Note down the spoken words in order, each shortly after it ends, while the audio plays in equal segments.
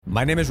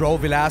My name is Raul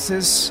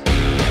Villacis,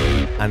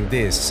 and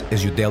this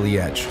is your Daily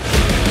Edge.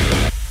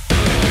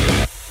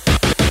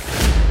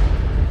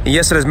 In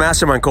yesterday's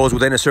mastermind calls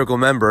with Inner Circle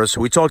members,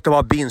 we talked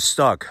about being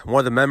stuck. One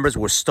of the members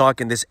was stuck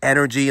in this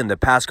energy in the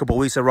past couple of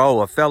weeks in a row.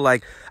 I felt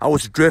like I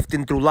was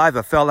drifting through life.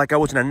 I felt like I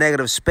was in a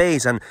negative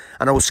space, and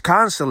I was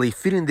constantly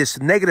feeling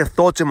these negative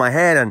thoughts in my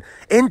head. And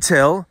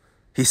until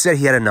he said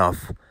he had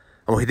enough.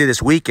 And what he did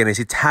this weekend is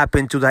he tapped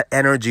into that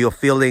energy of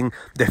feeling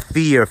the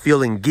fear,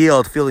 feeling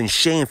guilt, feeling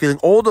shame, feeling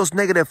all those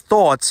negative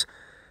thoughts,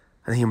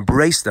 and he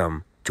embraced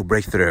them to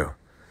break through.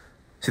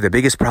 See, the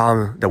biggest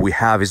problem that we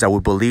have is that we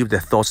believe the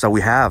thoughts that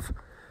we have.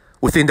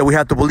 We think that we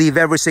have to believe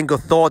every single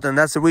thought, and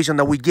that's the reason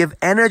that we give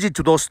energy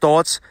to those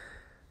thoughts,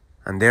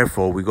 and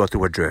therefore we go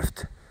through a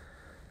drift.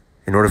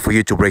 In order for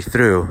you to break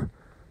through,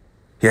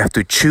 you have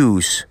to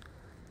choose,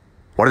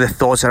 what are the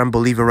thoughts that I'm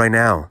believing right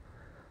now?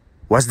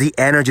 What's the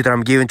energy that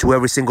I'm giving to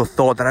every single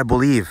thought that I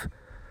believe?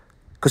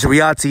 Because the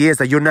reality is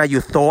that you're not your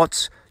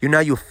thoughts, you're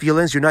not your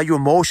feelings, you're not your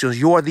emotions.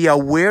 You are the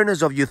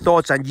awareness of your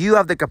thoughts, and you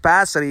have the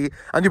capacity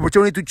and the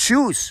opportunity to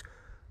choose.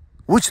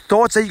 Which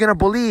thoughts are you going to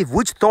believe?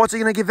 Which thoughts are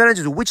you going to give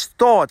energy to? Which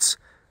thoughts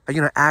are you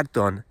going to act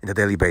on a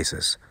daily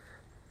basis?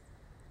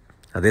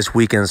 Now, this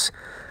weekend's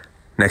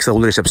Next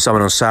Level Leadership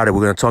Summit on Saturday,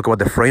 we're going to talk about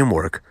the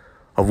framework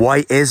of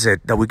why is it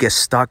that we get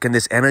stuck in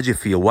this energy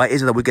field? Why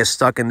is it that we get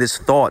stuck in these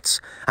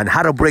thoughts? And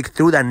how to break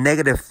through that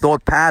negative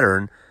thought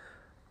pattern,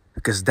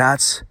 because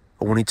that's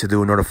what we need to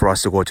do in order for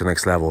us to go to the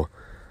next level.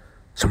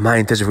 So my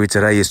intention for you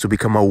today is to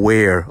become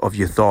aware of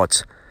your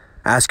thoughts.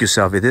 Ask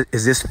yourself,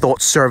 is this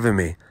thought serving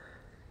me?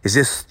 Is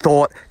this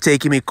thought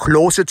taking me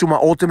closer to my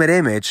ultimate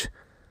image,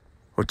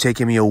 or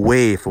taking me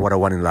away from what I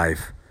want in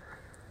life?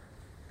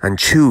 And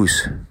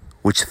choose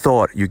which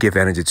thought you give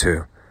energy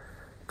to.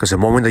 Because the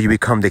moment that you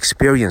become the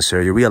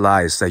experiencer, you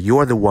realize that you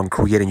are the one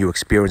creating your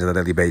experience on a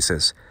daily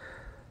basis.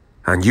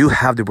 And you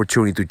have the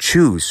opportunity to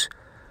choose,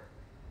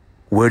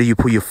 where do you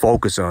put your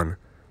focus on?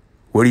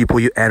 Where do you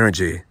put your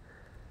energy?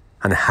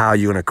 And how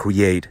you're going to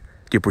create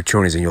the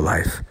opportunities in your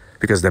life.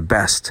 Because the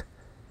best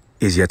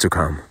is yet to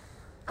come.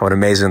 Have an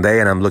amazing day,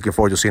 and I'm looking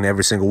forward to seeing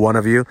every single one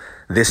of you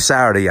this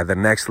Saturday at the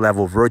Next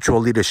Level Virtual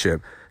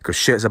Leadership, because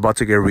shit's about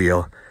to get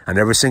real, and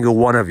every single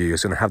one of you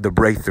is going to have the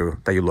breakthrough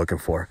that you're looking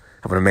for.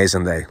 Have an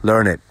amazing day.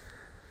 Learn it,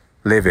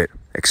 live it,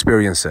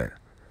 experience it.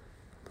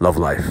 Love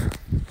life.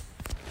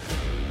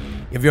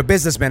 If you're a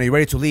businessman and you're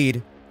ready to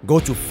lead, go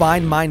to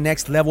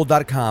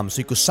findmynextlevel.com so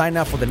you can sign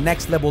up for the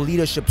Next Level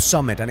Leadership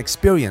Summit, an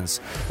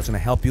experience that's going to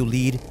help you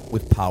lead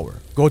with power.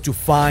 Go to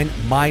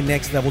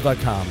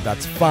findmynextlevel.com.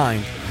 That's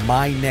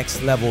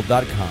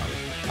findmynextlevel.com.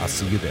 I'll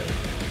see you there.